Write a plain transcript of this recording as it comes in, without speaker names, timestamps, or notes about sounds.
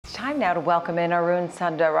time now to welcome in Arun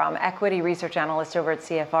Sundaram, equity research analyst over at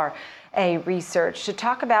CFRA Research, to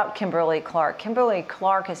talk about Kimberly-Clark.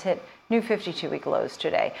 Kimberly-Clark has hit new 52-week lows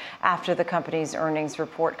today after the company's earnings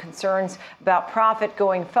report. Concerns about profit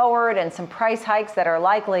going forward and some price hikes that are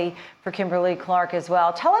likely for Kimberly-Clark as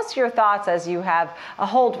well. Tell us your thoughts as you have a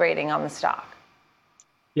hold rating on the stock.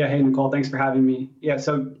 Yeah, hey, Nicole, thanks for having me. Yeah,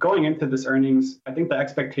 so going into this earnings, I think the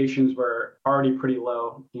expectations were already pretty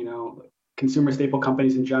low. Consumer staple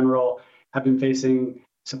companies in general have been facing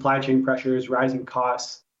supply chain pressures, rising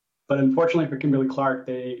costs. But unfortunately for Kimberly-Clark,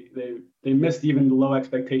 they missed even the low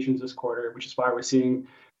expectations this quarter, which is why we're seeing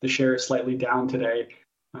the shares slightly down today.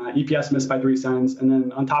 EPS missed by 3 cents. And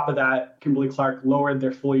then on top of that, Kimberly-Clark lowered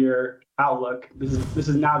their full year outlook. This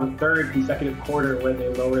is now the third consecutive quarter where they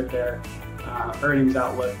lowered their earnings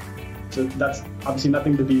outlook. So that's obviously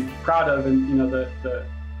nothing to be proud of. And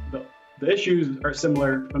the issues are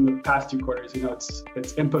similar from the past 2 quarters.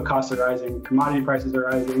 It's input costs are rising, commodity prices are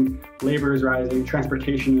rising, labor is rising,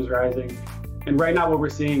 transportation is rising. And right now what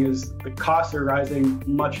we're seeing is the costs are rising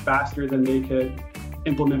much faster than they could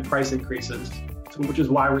implement price increases, which is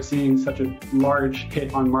why we're seeing such a large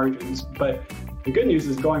hit on margins. But the good news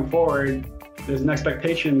is going forward, there's an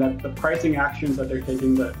expectation that the pricing actions that they're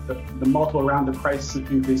taking, the multiple round of price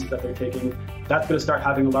increases that they're taking, that's going to start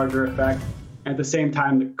having a larger effect. At the same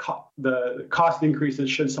time, the cost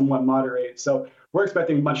increases should somewhat moderate. So we're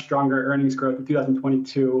expecting much stronger earnings growth in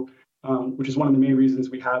 2022, which is one of the main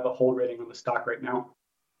reasons we have a hold rating on the stock right now.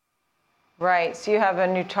 Right. So you have a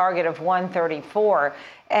new target of 134.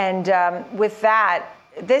 And with that,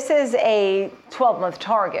 this is a 12-month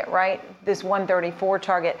target, right? This 134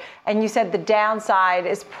 target. And you said the downside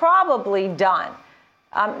is probably done.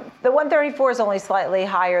 The 134 is only slightly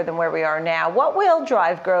higher than where we are now. What will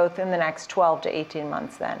drive growth in the next 12 to 18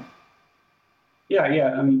 months then? Yeah.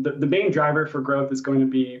 The main driver for growth is going to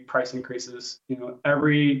be price increases.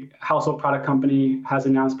 Every household product company has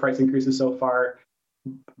announced price increases so far,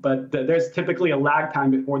 but there's typically a lag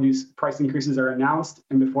time before these price increases are announced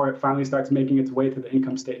and before it finally starts making its way to the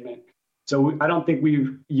income statement. So I don't think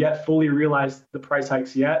we've yet fully realized the price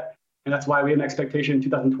hikes yet, and that's why we have an expectation in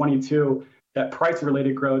 2022 that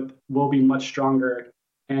price-related growth will be much stronger.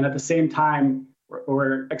 And at the same time,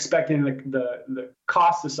 we're expecting the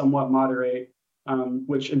cost to somewhat moderate,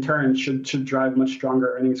 which in turn should drive much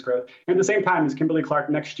stronger earnings growth. And at the same time, as Kimberly-Clark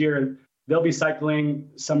next year, they'll be cycling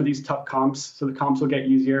some of these tough comps, so the comps will get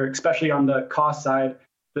easier, especially on the cost side.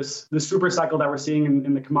 The super cycle that we're seeing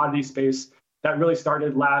in the commodity space, that really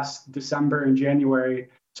started last December and January.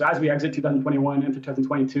 So as we exit 2021 into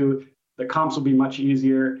 2022, the comps will be much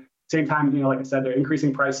easier. Same time, like I said, they're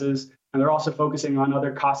increasing prices, and they're also focusing on other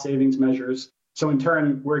cost savings measures. So in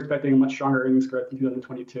turn, we're expecting a much stronger earnings growth in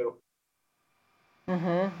 2022.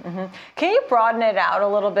 Can you broaden it out a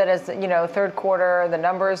little bit? As third quarter, the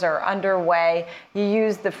numbers are underway. You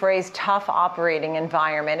use the phrase tough operating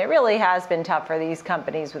environment. It really has been tough for these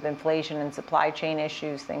companies with inflation and supply chain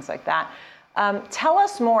issues, things like that. Tell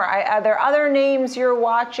us more. Are there other names you're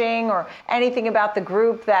watching or anything about the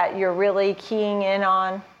group that you're really keying in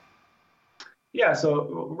on? Yeah,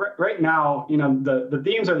 so right now, the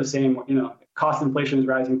themes are the same. Cost inflation is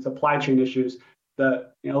rising, supply chain issues.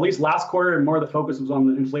 At least last quarter, more of the focus was on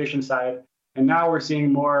the inflation side, and now we're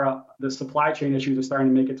seeing more the supply chain issues are starting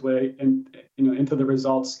to make its way into the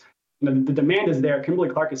results. The demand is there.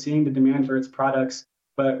 Kimberly-Clark is seeing the demand for its products,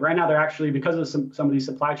 but right now they're actually, because of some of these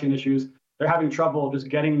supply chain issues, they're having trouble just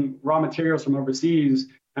getting raw materials from overseas.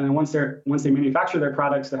 And then once they manufacture their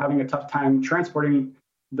products, they're having a tough time transporting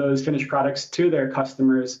those finished products to their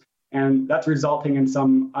customers, and that's resulting in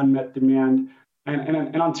some unmet demand.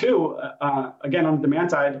 And on two, again, on the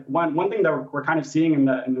demand side, one thing that we're kind of seeing in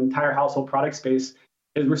the entire household product space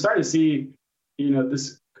is we're starting to see,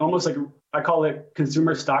 this almost like, I call it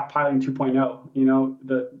consumer stockpiling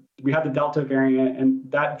 2.0. We had the Delta variant, and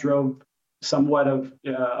that drove somewhat of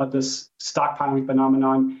this stockpiling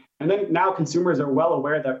phenomenon. And then now consumers are well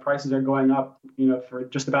aware that prices are going up, for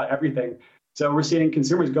just about everything. So we're seeing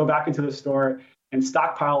consumers go back into the store and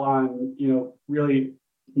stockpile on, really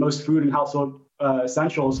most food and household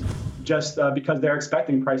essentials, just because they're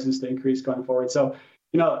expecting prices to increase going forward. So,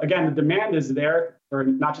 again, the demand is there for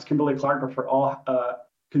not just Kimberly-Clark, but for all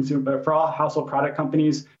household product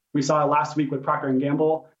companies. We saw it last week with Procter &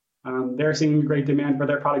 Gamble. They're seeing great demand for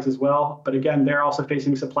their products as well. But again, they're also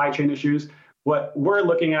facing supply chain issues. What we're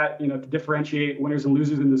looking at, to differentiate winners and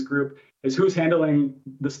losers in this group is who's handling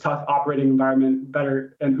this tough operating environment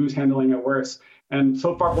better and who's handling it worse. And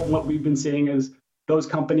so far, what we've been seeing is those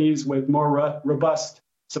companies with more robust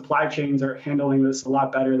supply chains are handling this a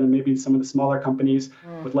lot better than maybe some of the smaller companies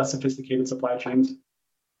with less sophisticated supply chains.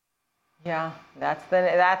 Yeah, that's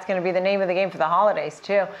going to be the name of the game for the holidays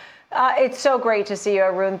too. It's so great to see you,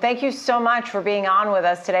 Arun. Thank you so much for being on with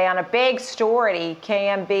us today on a big story,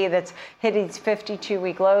 KMB, that's hitting its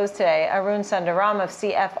 52-week lows today. Arun Sundaram of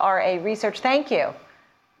CFRA Research, thank you.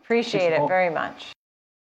 Appreciate it very much.